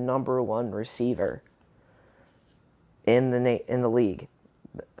as the number 1 receiver in the league.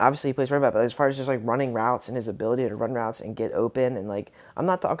 Obviously, he plays running back, but as far as just running routes and his ability to run routes and get open, and I'm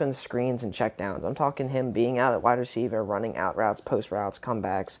not talking screens and checkdowns. I'm talking him being out at wide receiver, running out routes, post routes,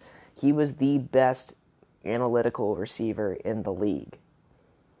 comebacks. He was the best analytical receiver in the league.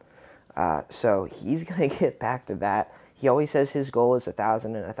 So he's going to get back to that. He always says his goal is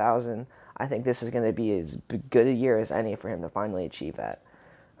 1,000 and 1,000. I think this is going to be as good a year as any for him to finally achieve that.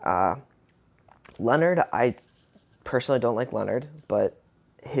 Leonard, I personally don't like Leonard, but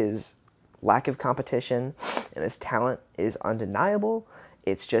his lack of competition and his talent is undeniable.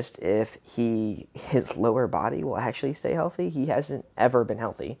 It's just if his lower body will actually stay healthy. He hasn't ever been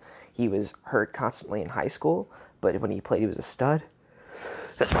healthy. He was hurt constantly in high school, but when he played, he was a stud.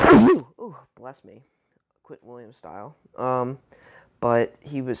 Ooh, bless me. Quentin Williams style. But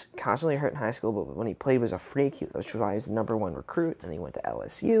he was constantly hurt in high school, but when he played, he was a freak, which was why he was the number 1 recruit, and he went to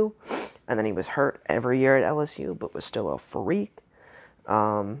LSU, and then he was hurt every year at LSU, but was still a freak.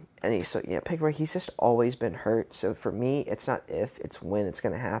 He's just always been hurt, so for me, it's not if, it's when it's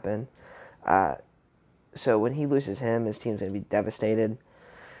going to happen. So when he loses him, his team's going to be devastated,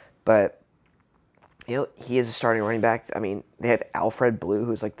 but he is a starting running back. I mean, they have Alfred Blue,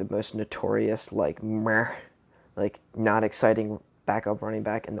 who's the most notorious, not exciting backup running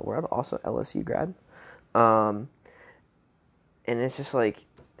back in the world. Also LSU grad. And it's just like,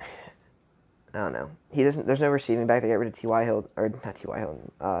 I don't know. There's no receiving back. They got rid of T.Y. Hill, or not T.Y.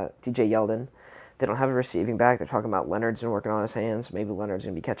 Hill, T.J. Yeldon. They don't have a receiving back. They're talking about Leonard's been working on his hands. Maybe Leonard's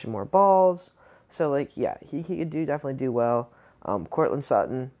going to be catching more balls. So, like, yeah, he could definitely do well. Courtland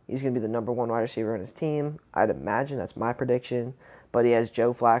Sutton, he's going to be the number one wide receiver on his team. I'd imagine that's my prediction. But he has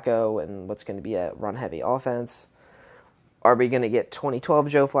Joe Flacco and what's going to be a run-heavy offense. Are we going to get 2012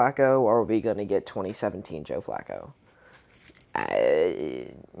 Joe Flacco, or are we going to get 2017 Joe Flacco?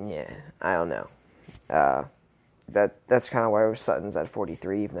 Yeah, I don't know. That's kind of why Sutton's at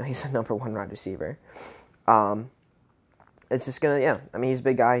 43, even though he's a number one wide receiver. It's just gonna, yeah. I mean, he's a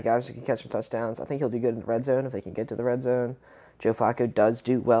big guy. He obviously can catch some touchdowns. I think he'll be good in the red zone if they can get to the red zone. Joe Flacco does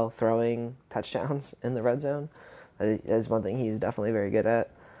do well throwing touchdowns in the red zone. That is one thing he's definitely very good at.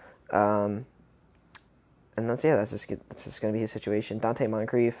 And that's just gonna be his situation. Dante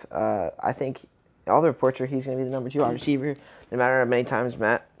Moncrief, I think all the reports are he's going to be the number 2 wide receiver. No matter how many times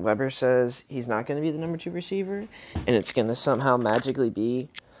Matt Weber says he's not going to be the number 2 receiver, and it's going to somehow magically be,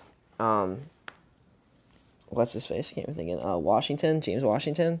 what's his face? I can't even think of James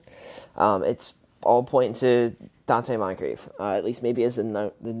Washington. It's all pointing to Dante Moncrief, at least maybe as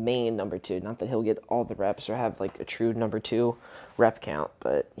the main number 2. Not that he'll get all the reps or have like a true number 2 rep count,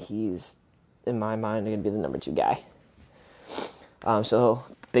 but he's, in my mind, going to be the number 2 guy. So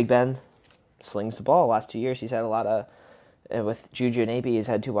Big Ben slings the ball. Last 2 years, he's had a lot of, with Juju and AB, he's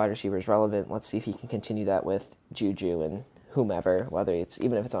had 2 wide receivers relevant. Let's see if he can continue that with Juju and whomever,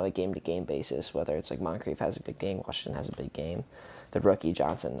 even if it's on a game-to-game basis, whether it's like Moncrief has a big game, Washington has a big game, the rookie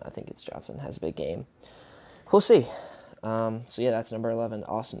Johnson has a big game. We'll see. So yeah, that's number 11,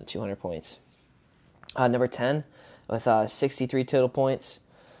 Austin at 200 points. Number 10 with 63 total points.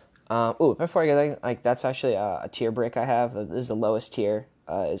 Before I get there, like that's actually a tier break I have. This is the lowest tier,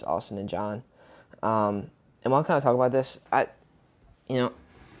 is Austin and John. And while I'm kind of talking about this,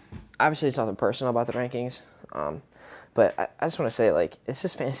 obviously it's nothing personal about the rankings, but I just want to say, like, it's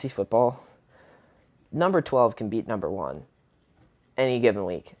just fantasy football. Number 12 can beat number 1 any given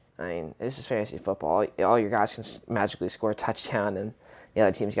week. I mean, this is fantasy football. All your guys can magically score a touchdown, and the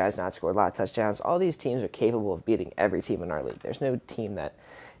other team's guys not score a lot of touchdowns. All these teams are capable of beating every team in our league. There's no team that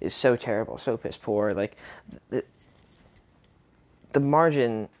is so terrible, so piss poor. Like, the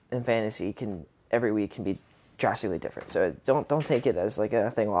margin in fantasy every week can be drastically different. So don't take it as like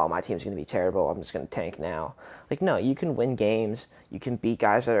a thing, well, my team's going to be terrible, I'm just going to tank now. Like, no, you can win games. You can beat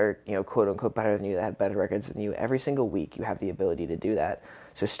guys that are, quote unquote better than you, that have better records than you. Every single week you have the ability to do that.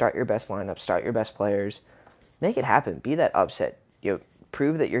 So start your best lineup, start your best players, make it happen. Be that upset.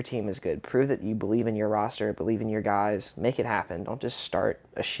 Prove that your team is good. Prove that you believe in your roster, believe in your guys. Make it happen. Don't just start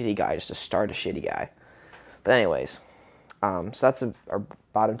a shitty guy just to start a shitty guy. But anyways, so that's our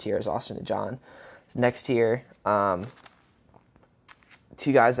bottom tier is Austin and John. Next tier, 2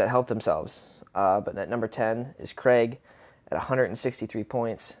 guys that help themselves. But at number 10 is Craig at 163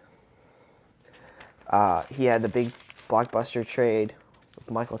 points. He had the big blockbuster trade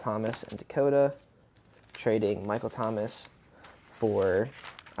with Michael Thomas and Dakota, trading Michael Thomas for,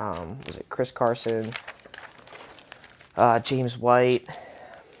 Chris Carson, James White.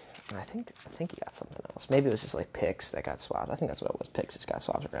 And I think he got something else. Maybe it was just like picks that got swapped. I think that's what it was. Picks just got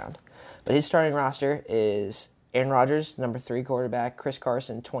swapped around. But his starting roster is Aaron Rodgers, number 3 quarterback, Chris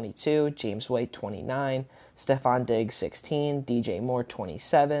Carson, 22, James White, 29, Stephon Diggs, 16, DJ Moore,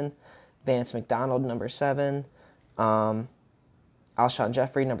 27, Vance McDonald, number 7, Alshon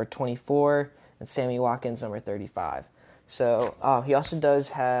Jeffrey, number 24, and Sammy Watkins, number 35. So he also does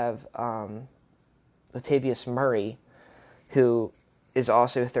have Latavius Murray, who is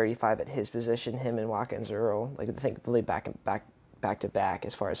also 35 at his position. Him and Watkins are all, like, I think, really back to back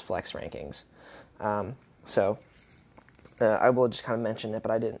as far as flex rankings. So I will just kind of mention it,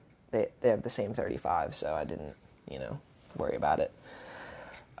 but I didn't. They have the same 35, so I didn't, worry about it.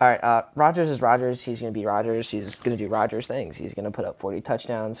 All right, Rodgers is Rodgers. He's going to be Rodgers. He's going to do Rodgers things. He's going to put up 40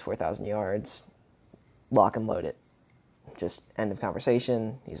 touchdowns, 4,000 yards, lock and load it. Just end of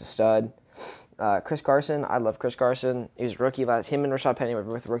conversation. He's a stud. Chris Carson, I love Chris Carson. He was a rookie him and Rashad Penny were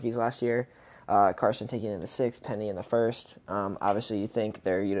both rookies last year. Carson taking in the 6th, Penny in the 1st. Obviously, you think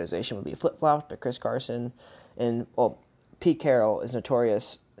their utilization would be flip-flopped, but Chris Carson and, Pete Carroll is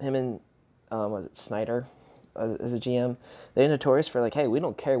notorious. Him and, Snyder as a GM, they're notorious for, like, hey, we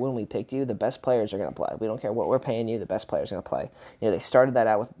don't care when we picked you, the best players are going to play. We don't care what we're paying you, the best players are going to play. They started that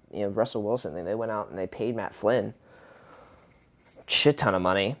out with, Russell Wilson, and they went out and they paid Matt Flynn shit ton of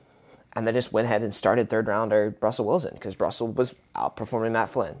money, and they just went ahead and started 3rd-rounder Russell Wilson because Russell was outperforming Matt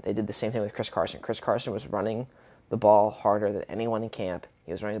Flynn. They did the same thing with Chris Carson. Chris Carson was running the ball harder than anyone in camp.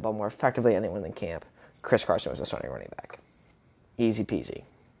 He was running the ball more effectively than anyone in camp. Chris Carson was a starting running back. Easy peasy.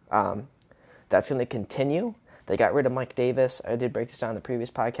 That's going to continue. They got rid of Mike Davis. I did break this down in the previous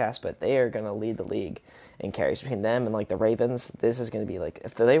podcast, but they are going to lead the league in carries between them and like the Ravens. This is going to be like,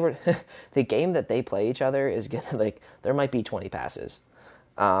 if they were the game that they play each other is going to like, there might be 20 passes.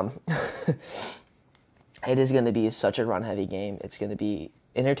 It is going to be such a run heavy game. It's going to be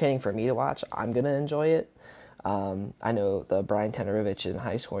entertaining for me to watch. I'm going to enjoy it. I know the Brian Tenerovich and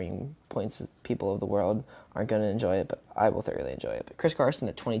high scoring points people of the world aren't going to enjoy it, but I will thoroughly enjoy it. But Chris Carson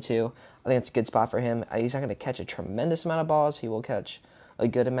at 22, I think it's a good spot for him. He's not going to catch a tremendous amount of balls. He will catch a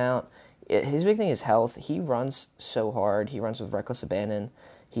good amount. His big thing is health. He runs so hard. He runs with reckless abandon.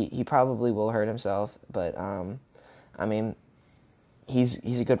 He probably will hurt himself, but I mean,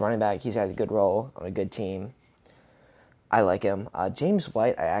 he's a good running back. He's got a good role on a good team. I like him. James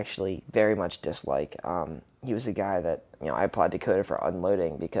White, I actually very much dislike. He was a guy that, I applaud Dakota for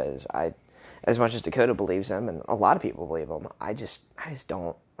unloading because as much as Dakota believes him, and a lot of people believe him, I just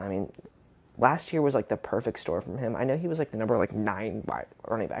don't. I mean, last year was like the perfect storm from him. I know he was like the number 9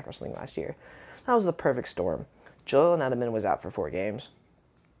 running back or something last year. That was the perfect storm. Julian Edelman was out for 4 games.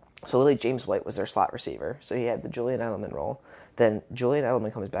 So literally James White was their slot receiver. So he had the Julian Edelman role. Then Julian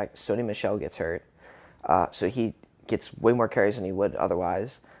Edelman comes back. Sony Michel gets hurt. So he gets way more carries than he would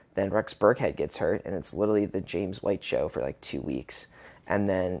otherwise. Then Rex Burkhead gets hurt, and it's literally the James White show for like 2 weeks. And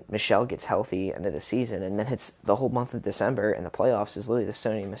then Michel gets healthy end of the season, and then it's the whole month of December, and the playoffs is literally the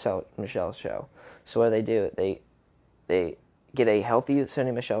Sony Michel show. So what do? They get a healthy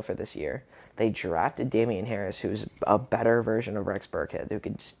Sony Michel for this year. They drafted Damian Harris, who's a better version of Rex Burkhead,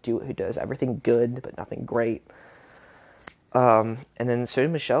 who does everything good but nothing great. And then Sony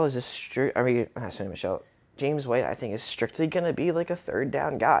Michel is just not Sony Michel. James White, I think, is strictly going to be like a third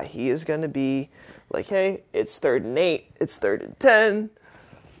down guy. He is going to be like, hey, it's 3rd and 8, it's 3rd and 10.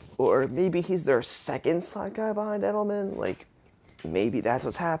 Or maybe he's their second slot guy behind Edelman. Like, maybe that's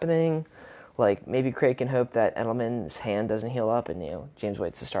what's happening. Like, maybe Craig can hope that Edelman's hand doesn't heal up and, James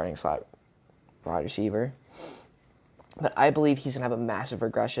White's the starting slot wide receiver. But I believe he's going to have a massive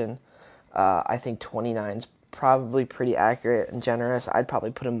regression. I think 29's probably pretty accurate and generous. I'd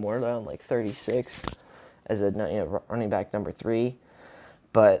probably put him more around like 36 as a running back number 3.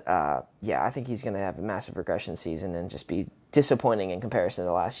 But, I think he's going to have a massive regression season and just be disappointing in comparison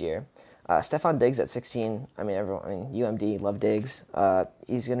to last year. Stephon Diggs at 16, UMD, love Diggs.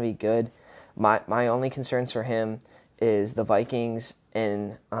 He's going to be good. My only concerns for him is the Vikings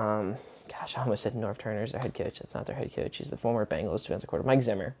and, I almost said Norv Turner's their head coach. That's not their head coach. He's the former Bengals defensive coordinator, Mike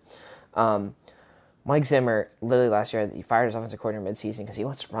Zimmer. Mike Zimmer, literally last year, he fired his offensive coordinator midseason because he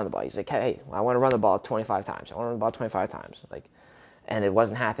wants to run the ball. He's like, hey, I want to run the ball 25 times. And it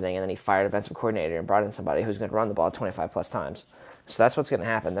wasn't happening. And then he fired a defensive coordinator and brought in somebody who's going to run the ball 25 plus times. So that's what's going to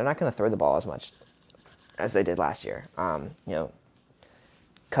happen. They're not going to throw the ball as much as they did last year.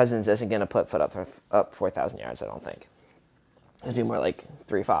 Cousins isn't going to put foot up 4,000 yards, I don't think. It'll be more like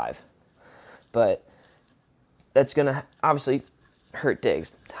 3-5. But that's going to obviously hurt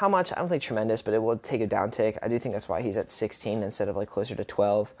Diggs. How much? I don't think tremendous, but it will take a down tick. I do think that's why he's at 16 instead of like closer to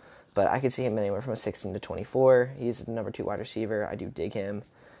 12. But I could see him anywhere from a 16 to 24. He's the number 2 wide receiver. I do dig him.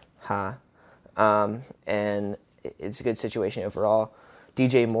 And it's a good situation overall.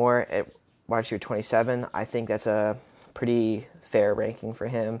 DJ Moore at wide receiver 27. I think that's a pretty fair ranking for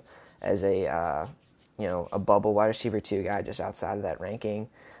him as a bubble wide receiver 2 guy just outside of that ranking.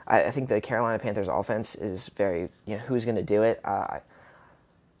 I think the Carolina Panthers offense is very, who's going to do it?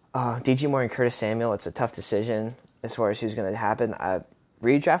 DJ Moore and Curtis Samuel, it's a tough decision as far as who's going to happen.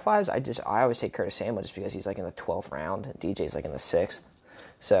 Redraft-wise, I always take Curtis Samuel just because he's like in the 12th round, and DJ's like in the 6th.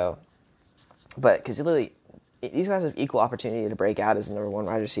 So, but because these guys have equal opportunity to break out as the number 1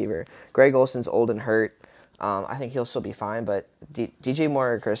 wide receiver. Greg Olson's old and hurt. I think he'll still be fine, but DJ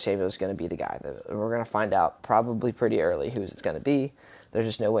Moore or Curtis Samuel is going to be the guy. We're going to find out probably pretty early who it's going to be. There's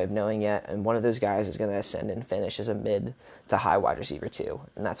just no way of knowing yet, and one of those guys is going to ascend and finish as a mid to high wide receiver 2,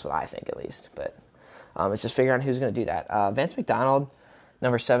 and that's what I think at least. But it's just figuring out who's going to do that. Vance McDonald,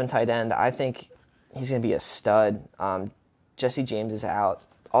 number 7 tight end, I think he's going to be a stud. Jesse James is out.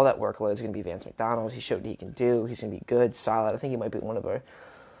 All that workload is going to be Vance McDonald. He showed what he can do. He's going to be good, solid. I think he might be one of our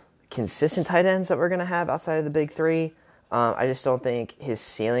consistent tight ends that we're going to have outside of the big 3. I just don't think his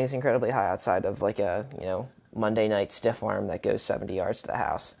ceiling is incredibly high outside of like a, Monday night stiff arm that goes 70 yards to the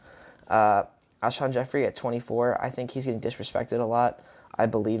house. Alshon Jeffrey at 24, I think he's getting disrespected a lot. I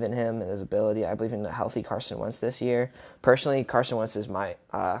believe in him and his ability. I believe in a healthy Carson Wentz this year. Personally, Carson Wentz is my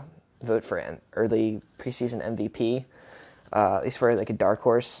vote for an early preseason MVP, at least for like a dark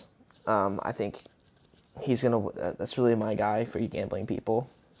horse. I think he's that's really my guy for you gambling people.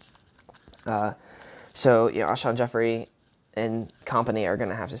 So, Alshon Jeffrey and company are going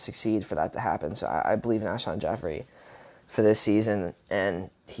to have to succeed for that to happen. So I believe in Alshon Jeffrey for this season, and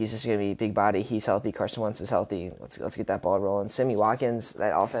he's just going to be big body. He's healthy. Carson Wentz is healthy. Let's get that ball rolling. Sammy Watkins,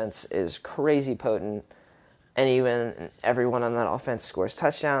 that offense is crazy potent, and even everyone on that offense scores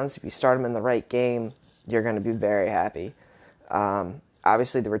touchdowns. If you start them in the right game, you're going to be very happy.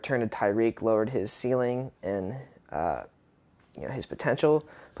 Obviously, the return of Tyreek lowered his ceiling and his potential,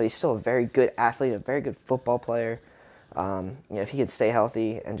 but he's still a very good athlete, a very good football player. If he could stay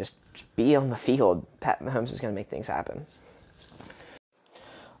healthy and just be on the field, Pat Mahomes is going to make things happen.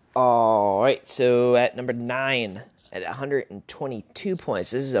 All right, so at number 9, at 122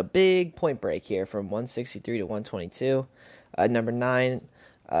 points, this is a big point break here from 163 to 122. Number 9,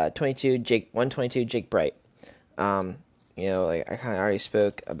 122, Jake Bright. I kind of already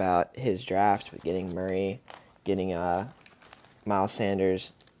spoke about his draft, with getting Murray, getting Miles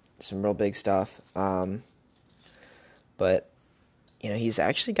Sanders, some real big stuff. But he's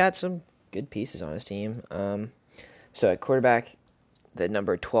actually got some good pieces on his team. So at quarterback, the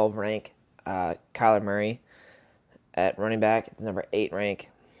number 12 rank, Kyler Murray. At running back, the number 8 rank,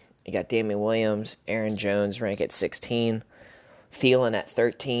 you got Damian Williams, Aaron Jones rank at 16, Thielen at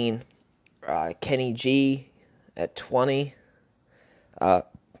 13, Kenny G at 20,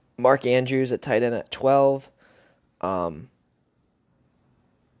 Mark Andrews at tight end at 12,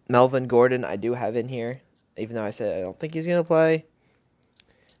 Melvin Gordon I do have in here, even though I said I don't think he's going to play.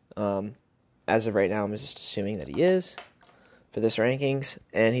 As of right now, I'm just assuming that he is for this rankings,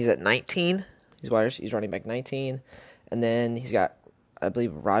 and he's at 19. He's running back 19, and then he's got, I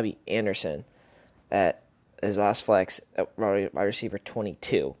believe, Robbie Anderson at his last flex at wide receiver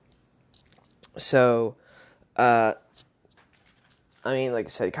 22. So, like I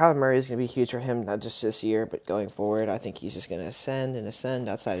said, Kyler Murray is going to be huge for him, not just this year, but going forward. I think he's just going to ascend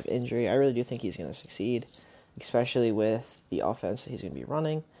outside of injury. I really do think he's going to succeed, especially with the offense that he's going to be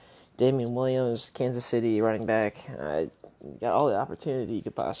running. Damian Williams, Kansas City running back, got all the opportunity you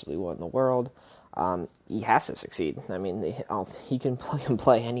could possibly want in the world. He has to succeed. I mean, he can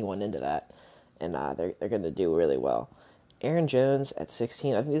play anyone into that, and they're going to do really well. Aaron Jones at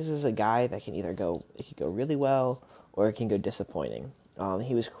 16, I think this is a guy that can either go really well or it can go disappointing.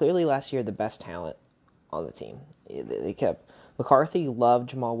 He was clearly last year the best talent on the team. They kept McCarthy loved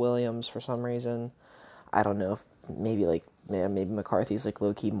Jamal Williams for some reason. I don't know if maybe McCarthy's like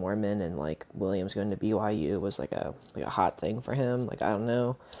low key Mormon, and like Williams going to BYU was like a hot thing for him. Like, I don't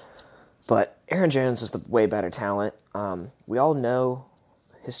know, but Aaron Jones was the way better talent. We all know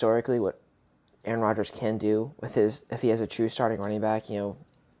historically what Aaron Rodgers can do with if he has a true starting running back.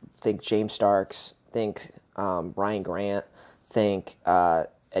 Think James Starks, think Ryan Grant, think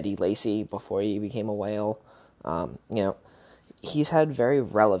Eddie Lacy before he became a whale. He's had very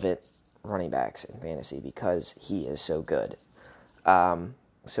relevant running backs in fantasy because he is so good.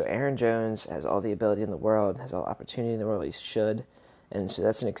 So Aaron Jones has all the ability in the world, has all the opportunity in the world, he should. And so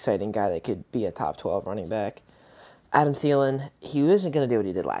that's an exciting guy that could be a top 12 running back. Adam Thielen, he wasn't going to do what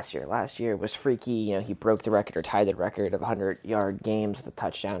he did last year. Last year was freaky. He broke the record or tied the record of 100-yard games with a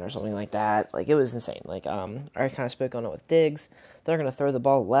touchdown or something like that. Like, it was insane. Like, I kind of spoke on it with Diggs. They're going to throw the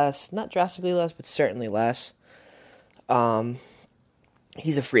ball less. Not drastically less, but certainly less.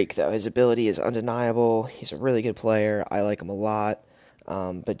 He's a freak, though. His ability is undeniable. He's a really good player. I like him a lot.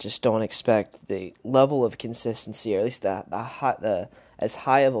 But just don't expect the level of consistency, or at least the as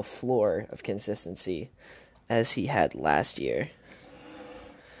high of a floor of consistency as he had last year.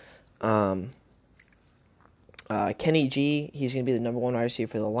 Kenny G, he's going to be the number 1 wide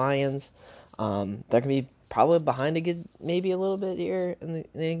receiver for the Lions. They're going to be probably behind maybe a little bit here in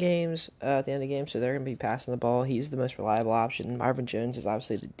the games, at the end of the game, so they're going to be passing the ball. He's the most reliable option. Marvin Jones is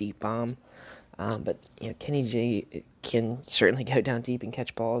obviously the deep bomb. But Kenny G can certainly go down deep and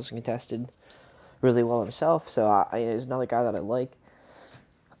catch balls and contested really well himself. So he's another guy that I like.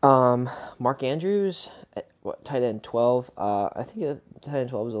 Mark Andrews at tight end 12. I think tight end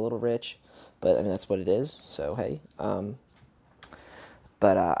 12 is a little rich, but I mean that's what it is. So hey.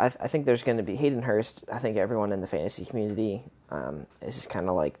 But I think there's going to be Hayden Hurst. I think everyone in the fantasy community is just kind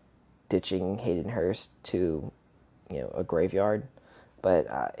of like ditching Hayden Hurst to a graveyard. But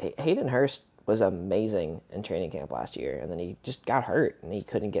Hayden Hurst was amazing in training camp last year, and then he just got hurt, and he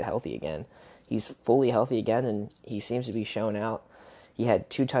couldn't get healthy again. He's fully healthy again, and he seems to be showing out. He had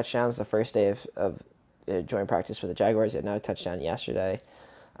 2 touchdowns the first day of joint practice for the Jaguars. He had another touchdown yesterday.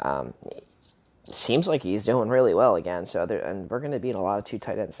 Seems like he's doing really well again. And we're going to be in a lot of 2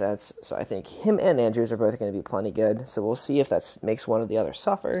 tight end sets, so I think him and Andrews are both going to be plenty good. So we'll see if that makes one or the other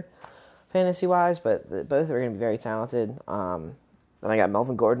suffer fantasy-wise, but both are going to be very talented. Then I got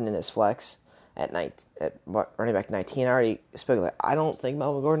Melvin Gordon in his flex at running back 19. I already spoke that I don't think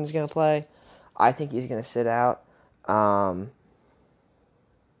Melvin Gordon's going to play. I think he's going to sit out.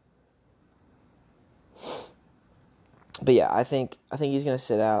 But yeah, I think he's going to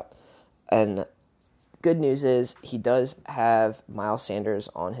sit out. And good news is he does have Miles Sanders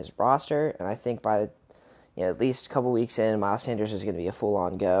on his roster, and I think by at least a couple weeks in, Miles Sanders is going to be a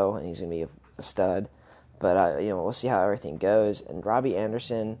full-on go, and he's going to be a stud. But we'll see how everything goes. And Robbie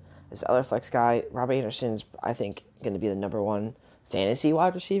Anderson is the other flex guy. Robbie Anderson's, I think, going to be the number one fantasy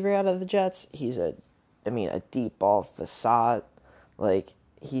wide receiver out of the Jets. He's a deep ball facade. Like,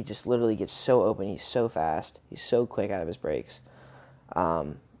 he just literally gets so open. He's so fast. He's so quick out of his breaks.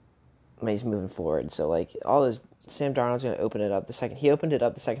 When he's moving forward. So, like, all those, Sam Darnold's going to open it up he opened it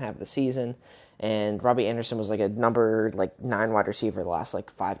up the second half of the season, and Robbie Anderson was like a number 9 wide receiver the last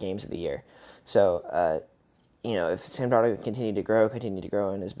 5 games of the year. So, if Sam Darnold continue to grow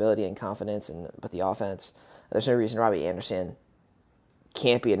in his ability and confidence with the offense, there's no reason Robbie Anderson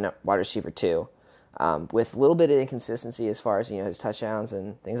can't be a wide receiver too. With a little bit of inconsistency as far as his touchdowns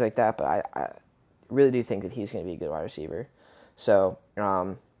and things like that, but I really do think that he's going to be a good wide receiver. So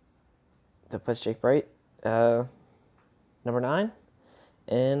that puts Jake Bright number 9,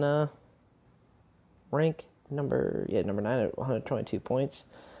 and rank number 9 at 122 points.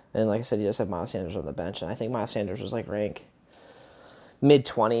 And like I said, he does have Miles Sanders on the bench, and I think Miles Sanders was rank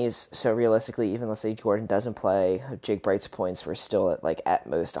mid-20s. So realistically, even let's say Gordon doesn't play, Jake Bright's points were still at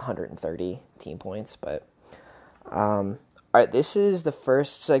most 130 team points. But all right, this is the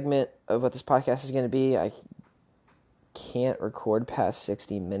first segment of what this podcast is going to be. I can't record past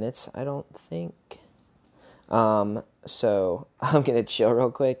 60 minutes, I don't think. So I'm going to chill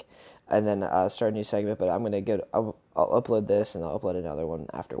real quick and then start a new segment, but I'm going to I'll upload this, and I'll upload another one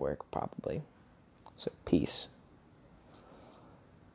after work, probably. So, peace.